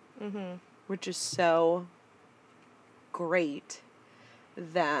chats. Mm-hmm. Which is so great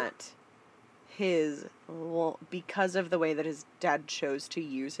that because of the way that his dad chose to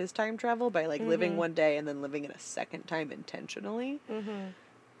use his time travel by living one day and then living it a second time intentionally,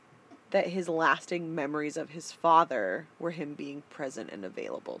 that his lasting memories of his father were him being present and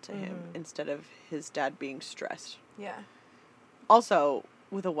available to him instead of his dad being stressed. Yeah. Also,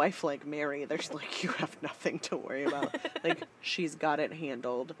 with a wife like Mary, there's you have nothing to worry about. She's got it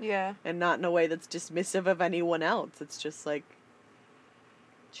handled. Yeah. And not in a way that's dismissive of anyone else. It's just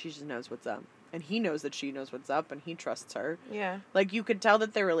she just knows what's up. And he knows that she knows what's up, and he trusts her. Yeah. You could tell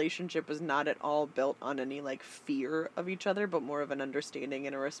that their relationship was not at all built on any, fear of each other, but more of an understanding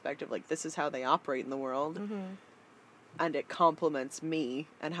and a respect of, this is how they operate in the world. Mm-hmm. And it complements me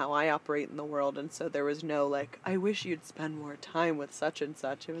and how I operate in the world. And so there was no, I wish you'd spend more time with such and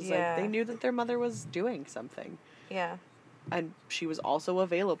such. It was they knew that their mother was doing something. Yeah. And she was also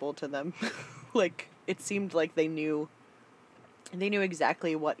available to them. It seemed like they knew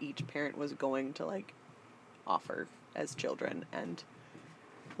exactly what each parent was going to, offer as children. And,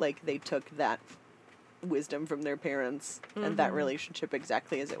 they took that wisdom from their parents and that relationship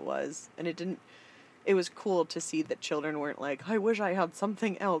exactly as it was. And it was cool to see that children weren't I wish I had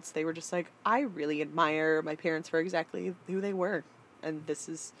something else. They were just I really admire my parents for exactly who they were. And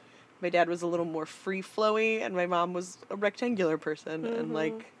my dad was a little more free-flowy, and my mom was a rectangular person.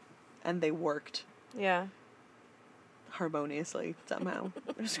 And, and they worked. Yeah. Harmoniously, somehow.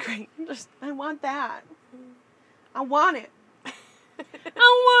 It was great. I want that. I want it. I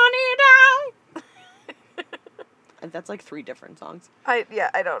want it out. And that's 3 different songs. I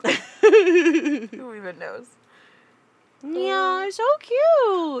don't know. Who even knows? Yeah, so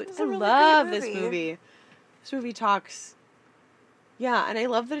cute. It's I a really love great this movie. movie. This movie talks. Yeah, and I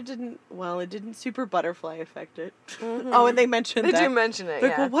love that it didn't super butterfly affect it. Oh, and they mentioned They that. do mention it,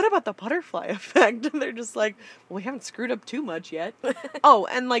 Like, yeah. well, what about the butterfly effect? And they're just well, we haven't screwed up too much yet. Oh,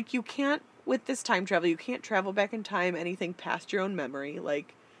 and you can't, with this time travel, you can't travel back in time anything past your own memory.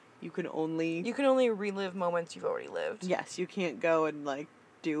 You can only relive moments you've already lived. Yes, you can't go and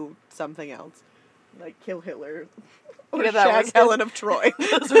do something else. Kill Hitler. Or Yeah, that was shag his- Helen of Troy.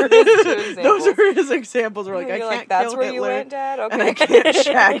 Those were his 2 examples. Those are his examples. Where I You're can't that's kill where Hitler. you went, Dad? Okay. And I can't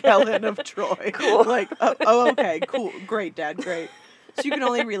shag Helen of Troy. Cool. Okay, cool. Great, Dad, great. So you can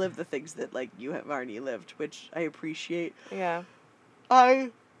only relive the things that, you have already lived, which I appreciate. Yeah.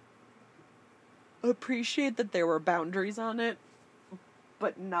 I appreciate that there were boundaries on it,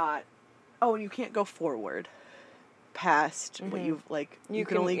 but not... Oh, and you can't go forward past what you've, you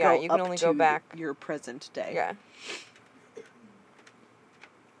can only go you can up only to go back. your present day. Yeah.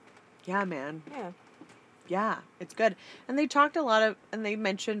 Yeah, man. Yeah. Yeah, it's good. And they talked and they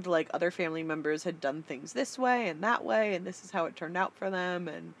mentioned, other family members had done things this way, and this is how it turned out for them,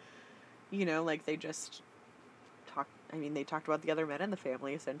 and, they just talked, I mean, they talked about the other men in the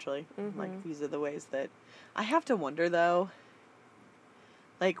family, essentially. Mm-hmm. Like, these are the ways that... I have to wonder, though,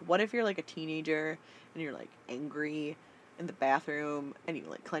 like, what if you're, like, a teenager and you're, like, angry in the bathroom and you,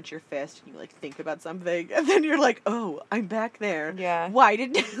 like, clench your fist and you, like, think about something and then you're like, oh, I'm back there. Yeah. Why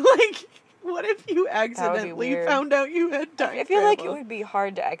did... like, what if you accidentally weird. found out you had time I feel like it travel? would be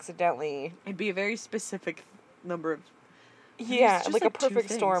hard to accidentally. It'd be a very specific number of... Yeah, just like a like two perfect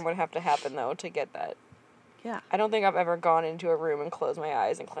things. storm would have to happen though to get that. Yeah. I don't think I've ever gone into a room and closed my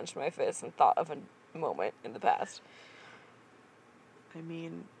eyes and clenched my fists and thought of a moment in the past. I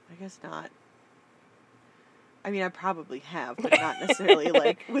mean, I guess not. I mean, I probably have, but not necessarily,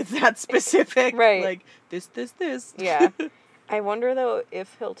 like, with that specific, Right. like, this. Yeah. I wonder though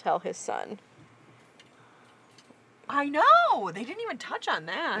if he'll tell his son. I know! They didn't even touch on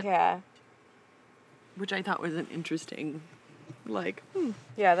that. Yeah. Which I thought was an interesting, like,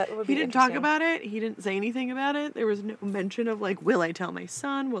 Yeah, that would be he didn't talk interesting. about it. He didn't say anything about it. There was no mention of, like, will I tell my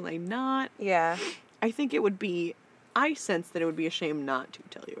son? Will I not? Yeah. I think it would be, I sense that it would be a shame not to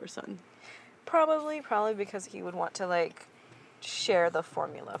tell your son. Probably because he would want to, like, share the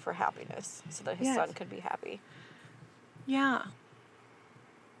formula for happiness so that his Yes. son could be happy. Yeah.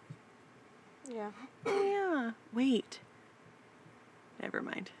 Yeah. Yeah. Wait. Never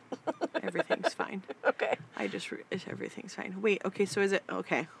mind. Everything's fine. Okay. Everything's fine. Wait, okay, so is it,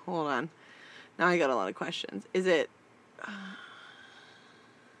 okay, hold on. Now I got a lot of questions. Is it,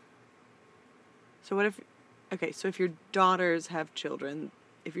 so what if, okay, so if your daughters have children,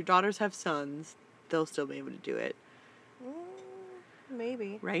 if your daughters have sons, they'll still be able to do it,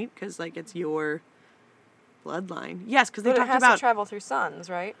 Maybe. right? Because, like, it's your bloodline. Yes, because they But it talked has about, to travel through sons,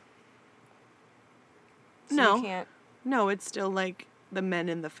 right? So No. You can't. no, it's still, like, the men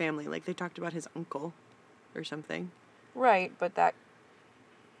in the family. Like, they talked about his uncle or something. Right, but that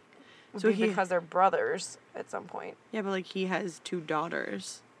would So be he- because they're brothers at some point. Yeah, but, like, he has 2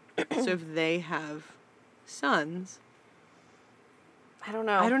 daughters. So if they have sons... I don't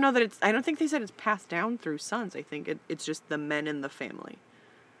know. I don't know that I don't think they said it's passed down through sons. I think it's just the men in the family.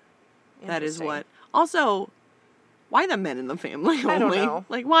 That is Interesting. what. Also, why the men in the family only? I don't know.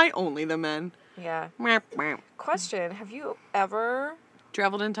 Like, why only the men? Yeah. Meow, meow. Question: have you ever?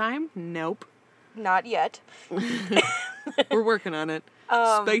 Traveled in time? Nope. Not yet. We're working on it.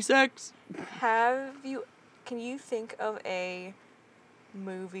 Um, SpaceX? Have you? Can you think of a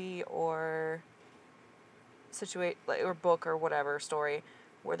movie or or book or whatever story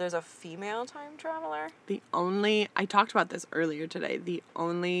where there's a female time traveler? I talked about this earlier today. The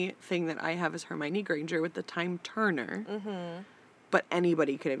only thing that I have is Hermione Granger with the time turner. Mm-hmm. But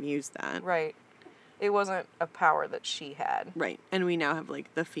anybody could have used that. Right. It wasn't a power that she had. Right. And we now have,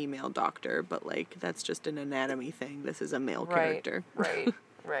 like, the female doctor, but, like, that's just an anatomy thing. This is a male Right. character. Right.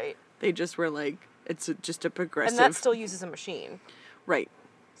 Right. They just were like, it's just a progressive. And that still uses a machine. Right.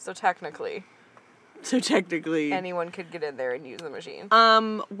 So technically, So technically. anyone could get in there and use the machine.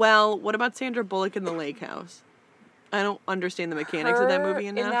 Well, what about Sandra Bullock in The Lake House? I don't understand the mechanics of that Her- movie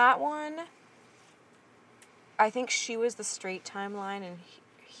enough. In that one, I think she was the straight timeline and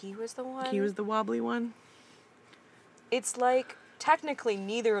he was the one. He was the wobbly one. It's like, technically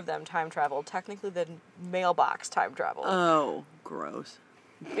neither of them time traveled. Technically the mailbox time traveled. Oh, gross.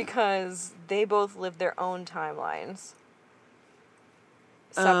 Because they both lived their own timelines.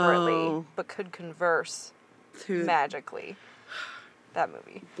 Separately, Oh. but could converse To magically. That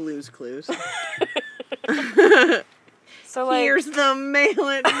movie. Blue's Clues. So like, Here's the mail,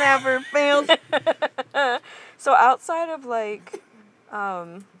 it never fails. so outside of like,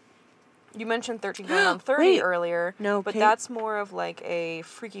 you mentioned 13 going on 30 Wait. earlier. No, but Kate- that's more of like a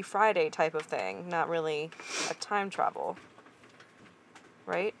Freaky Friday type of thing, not really a time travel.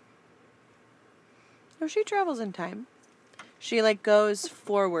 Right? No, she travels in time. She, like, goes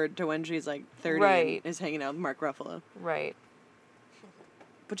forward to when she's, like, 30 Right. and is hanging out with Mark Ruffalo. Right.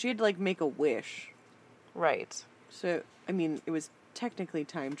 But she had to, like, make a wish. Right. So, I mean, it was technically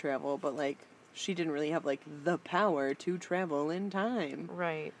time travel, but, like, she didn't really have, like, the power to travel in time.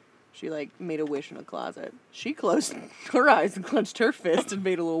 Right. She, like, made a wish in a closet. She closed her eyes and clenched her fist and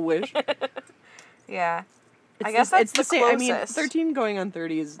made a little wish. Yeah. I It's guess the- that's it's the the same. I mean, closest. 13 going on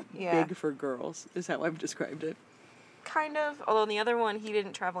 30 is Yeah. big for girls, is how I've described it. Kind of. Although in the other one, he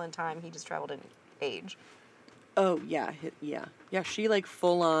didn't travel in time. He just traveled in age. Oh, yeah, yeah. Yeah, she, like,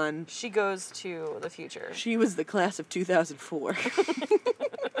 full on... She goes to the future. She was the class of 2004.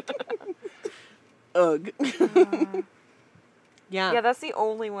 Ugh. Yeah, Yeah, that's the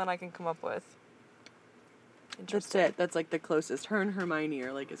only one I can come up with. that's Interesting. it. That's, like, the closest. Her and Hermione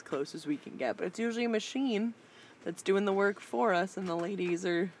are, like, as close as we can get. But it's usually a machine that's doing the work for us, and the ladies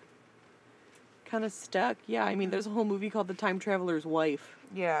are kind of stuck. Yeah, I mean, there's a whole movie called The Time Traveler's Wife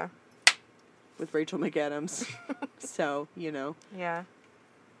Yeah. with Rachel McAdams. So, you know. Yeah.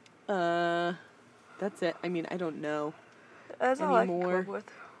 That's it. I mean, I don't know. That's all I can Anymore. come up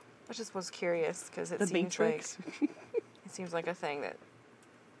with. I just was curious because it The seems Matrix. like it seems like a thing that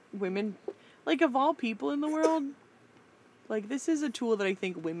Women, like, of all people in the world, like, this is a tool that I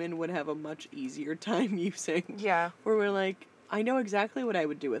think women would have a much easier time using. yeah. Where we're like, I know exactly what I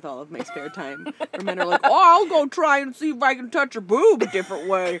would do with all of my spare time. Where men are like, oh, I'll go try and see if I can touch a boob a different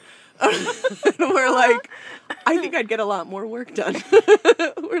way. And we're like, I think I'd get a lot more work done.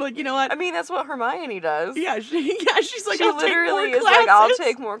 We're like, you know what? I mean, that's what Hermione does. Yeah, she's like, She I'll take more literally is classes. like, I'll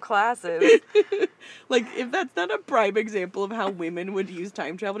take more classes. Like, if that's not a prime example of how women would use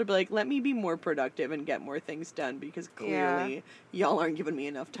time travel to be like, let me be more productive and get more things done because clearly y'all aren't giving me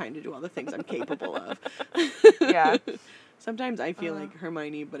enough time to do all the things I'm capable of. Yeah. Sometimes I feel like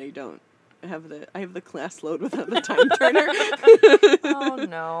Hermione, but I don't. I have the class load without the time turner. Oh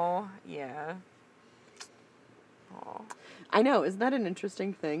no. Yeah. Oh. I know, isn't that an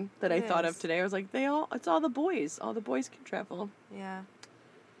interesting thing that I It thought is. of today? I was like, it's all the boys. All the boys can travel. Yeah.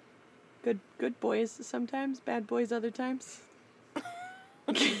 Good boys sometimes, bad boys other times.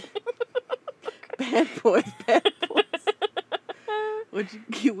 Bad boys. What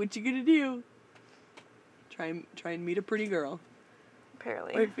you gonna do? Try and meet a pretty girl.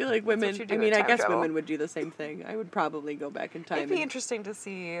 Apparently. I feel like women. what you do I with mean, I time guess travel. women would do the same thing. I would probably go back in time. It'd be and- interesting to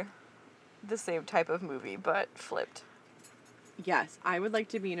see the same type of movie, but flipped. Yes, I would like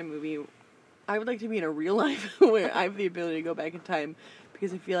to be in a movie. I would like to be in a real life where I have the ability to go back in time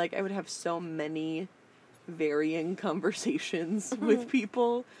because I feel like I would have so many varying conversations with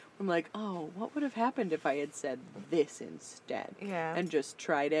people. I'm like, oh, what would have happened if I had said this instead? Yeah. And just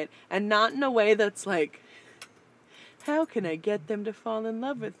tried it. And not in a way that's like, how can I get them to fall in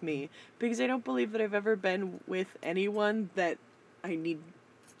love with me? Because I don't believe that I've ever been with anyone that I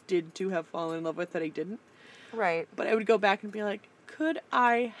needed to have fallen in love with that I didn't. Right. But I would go back and be like, could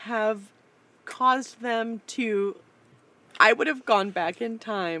I have caused them to... I would have gone back in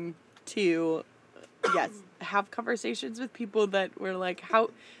time to, yes, have conversations with people that were like,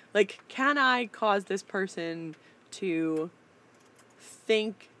 can I cause this person to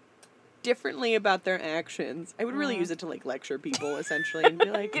think differently about their actions? I would really use it to, like, lecture people, essentially, and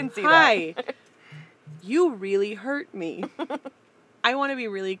be like, can see hi, you really hurt me. I want to be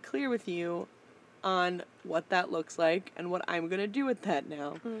really clear with you on what that looks like and what I'm going to do with that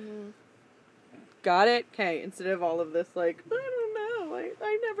now. Mm-hmm. Got it? Okay, instead of all of this, like, I don't know,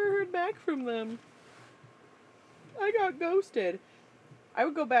 I never heard back from them. I got ghosted. I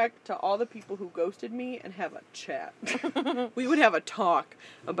would go back to all the people who ghosted me and have a chat. We would have a talk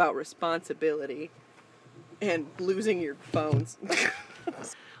about responsibility and losing your phones.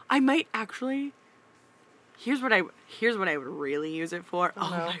 I might actually... Here's what I would really use it for. Oh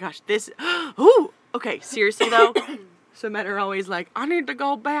no. my gosh, this... Ooh! Okay, seriously though, so men are always like, I need to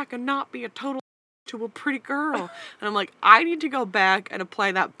go back and not be a total to a pretty girl. And I'm like, I need to go back and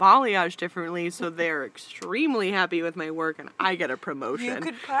apply that balayage differently so they're extremely happy with my work and I get a promotion. You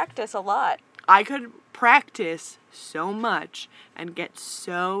could practice a lot. I could practice so much and get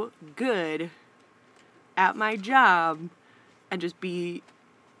so good at my job and just be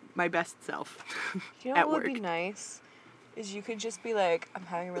my best self You know at what work. would be nice? Is you could just be like, I'm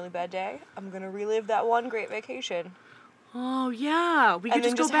having a really bad day. I'm going to relive that one great vacation. Oh, yeah. We could And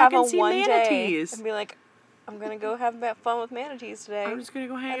then just go have back and a see one day manatees. and be like, I'm going to go have fun with manatees today. I'm just going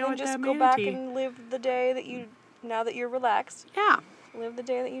to go hang and out then with just that go back manatee. and live the day that you, now that you're relaxed, Yeah. live the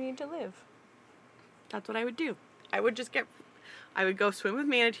day that you need to live. That's what I would do. I would go swim with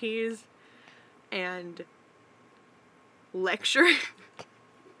manatees and lecture.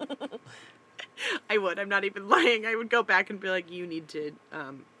 I would. I'm not even lying. I would go back and be like, you need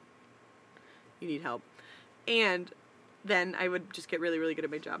help. And then I would just get really, really good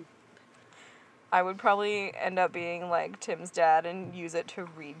at my job. I would probably end up being like Tim's dad and use it to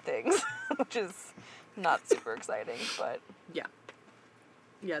read things, which is not super exciting, but Yeah.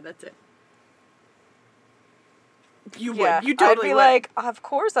 Yeah, that's it. You yeah, would. You totally I'd be would. like, of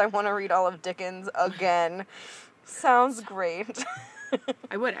course I want to read all of Dickens again. Sounds great.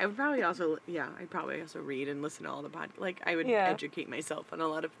 I would probably also, I'd probably also read and listen to all the podcasts. Like, I would Yeah. educate myself on a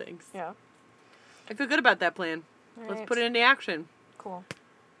lot of things. Yeah, I feel good about that plan. Let's Alright. put it into action. cool.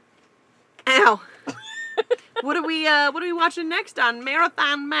 Ow! What are we watching next on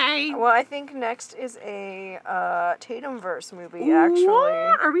Marathon May? Well, I think next is a Tatumverse movie, actually.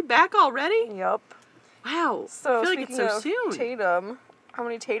 What? Are we back already? Yep. Wow. So I feel like it's speaking so of soon. Tatum, how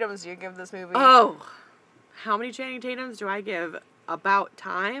many Tatums do you give this movie? Oh. How many Channing Tatums do I give? About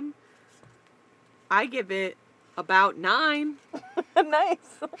time? I give it about 9. Nice.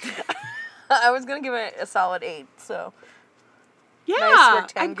 I was gonna give it a solid 8. So Yeah,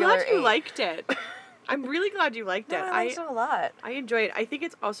 Nice I'm glad rectangular you 8. liked it. I'm really glad you liked it. I liked it a lot. I enjoy it. I think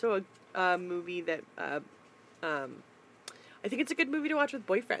it's also a movie that I think it's a good movie to watch with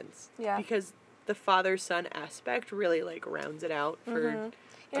boyfriends. Yeah. Because the father-son aspect really like rounds it out for And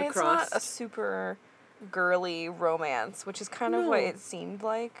it's across. not a super girly romance, which is kind of what No. it seemed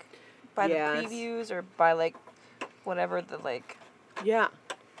like by Yes. the previews or by like whatever the like Yeah.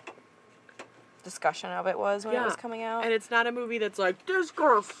 discussion of it was when it was coming out. And it's not a movie that's like, this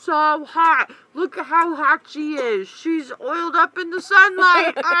girl's so hot. Look at how hot she is. She's oiled up in the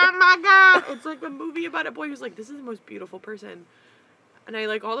sunlight. Oh my God. It's like a movie about a boy who's like, this is the most beautiful person. And I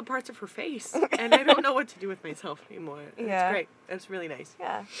like all the parts of her face. And I don't know what to do with myself anymore. And Yeah. It's great. It's really nice.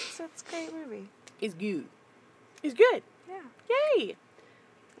 Yeah, so it's a great movie. It's good. It's good. Yeah. Yay.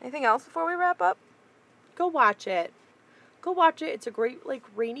 Anything else before we wrap up? Go watch it. Go watch it. It's a great, like,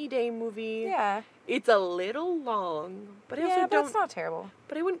 rainy day movie. Yeah. It's a little long, but I also Yeah, but don't. it's not terrible.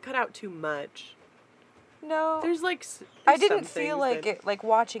 But I wouldn't cut out too much. No. There's like. I there's didn't some feel things like that- it, like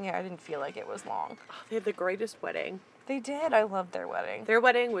watching it, I didn't feel like it was long. They had the greatest wedding. They did. I loved their wedding. Their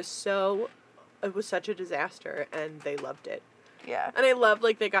wedding was it was such a disaster, and they loved it. Yeah. And I loved,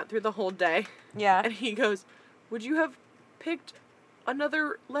 like, they got through the whole day, Yeah. and he goes, would you have picked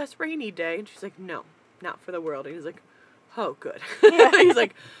another less rainy day? And she's like, no, not for the world. And he's like, oh, good. He's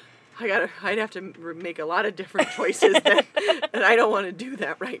like, I'd have to make a lot of different choices then, and I don't want to do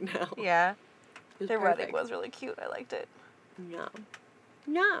that right now. Yeah. It was Their wedding perfect. was really cute. I liked it. Yeah.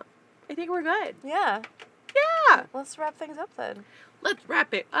 Yeah. I think we're good. Yeah. Yeah. Let's wrap things up then. Let's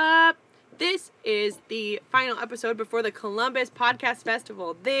wrap it up. This is the final episode before the Columbus Podcast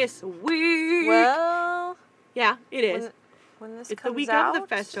Festival this week. Well, Yeah, it is. when this It's comes the week out, of the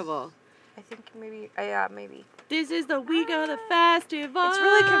festival. I think maybe. Yeah, maybe. This is the week of the festival. It's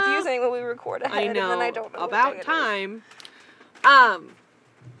really confusing when we record ahead, I know. and then I don't know. what day About it is. time.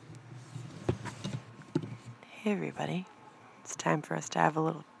 Hey everybody. It's time for us to have a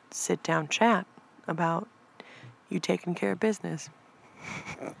little sit-down chat about you taking care of business.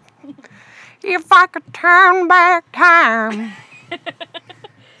 If I could turn back time.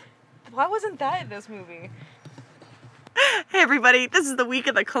 Why wasn't that in this movie? Hey everybody, this is the week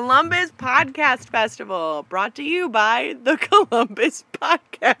of the Columbus Podcast Festival, brought to you by the Columbus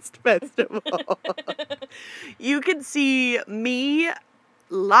Podcast Festival. You can see me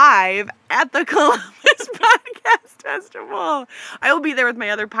live at the Columbus Podcast Festival. I will be there with my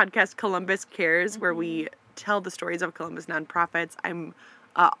other podcast, Columbus Cares, where we tell the stories of Columbus nonprofits. I'm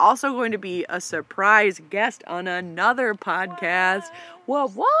also going to be a surprise guest on another podcast.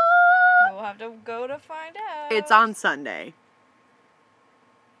 What? We'll have to go to find out. It's on Sunday.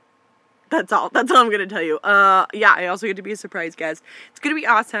 That's all I'm going to tell you. Yeah, I also get to be a surprise guest. It's going to be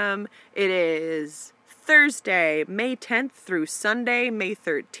awesome. It is Thursday, May 10th through Sunday, May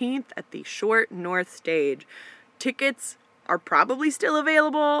 13th at the Short North Stage. Tickets are probably still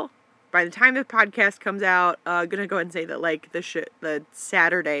available. By the time the podcast comes out, I'm going to go ahead and say that, like, the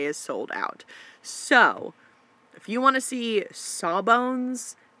Saturday is sold out. So, if you want to see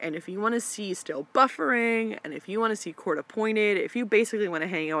Sawbones, and if you want to see Still Buffering, and if you want to see Court Appointed, if you basically want to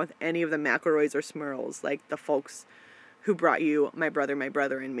hang out with any of the McElroys or Smurls, like the folks who brought you My Brother,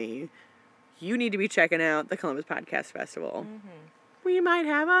 and Me, you need to be checking out the Columbus Podcast Festival. Mm-hmm. We might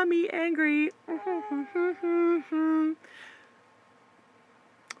have a meet and greet.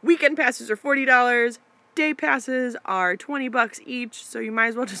 Weekend passes are $40. Day passes are $20 each, so you might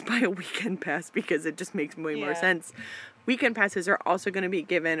as well just buy a weekend pass because it just makes way more sense. Weekend passes are also going to be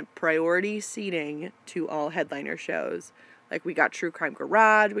given priority seating to all headliner shows. Like, we got True Crime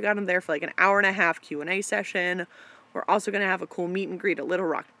Garage. We got them there for like an hour and a half Q&A session. We're also going to have a cool meet and greet at Little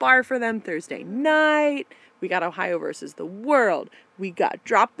Rock Bar for them Thursday night. We got Ohio versus the World. We got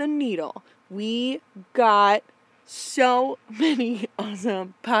Drop the Needle. We got so many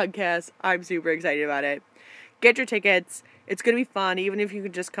awesome podcasts. I'm super excited about it. Get your tickets. It's going to be fun. Even if you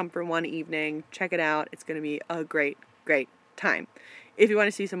could just come for one evening, check it out. It's going to be a great time. If you want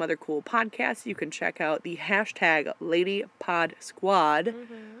to see some other cool podcasts, you can check out the hashtag LadyPodSquad.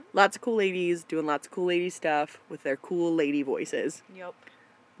 Mm-hmm. Lots of cool ladies doing lots of cool lady stuff with their cool lady voices. Yep.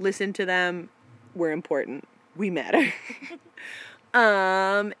 Listen to them. We're important. We matter.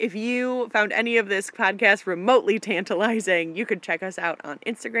 If you found any of this podcast remotely tantalizing, you can check us out on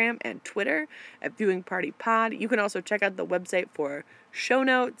Instagram and Twitter at Viewing Party Pod. You can also check out the website for show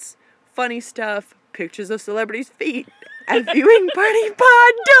notes, funny stuff, pictures of celebrities' feet at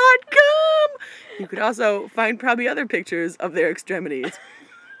viewingpartypod.com. You could also find probably other pictures of their extremities.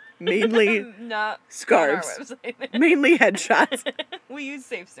 Mainly Not scarves. On our website. Mainly headshots. We use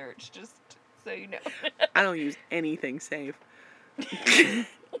Safe Search, just so you know. I don't use anything safe. I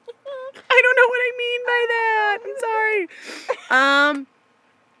don't know what I mean by that. I'm sorry.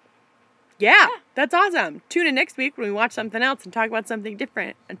 Yeah, that's awesome. Tune in next week when we watch something else and talk about something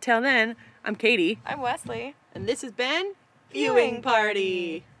different. Until then, I'm Katie. I'm Wesley. And this has been Viewing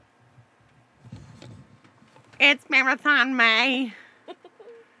Party. It's Marathon May.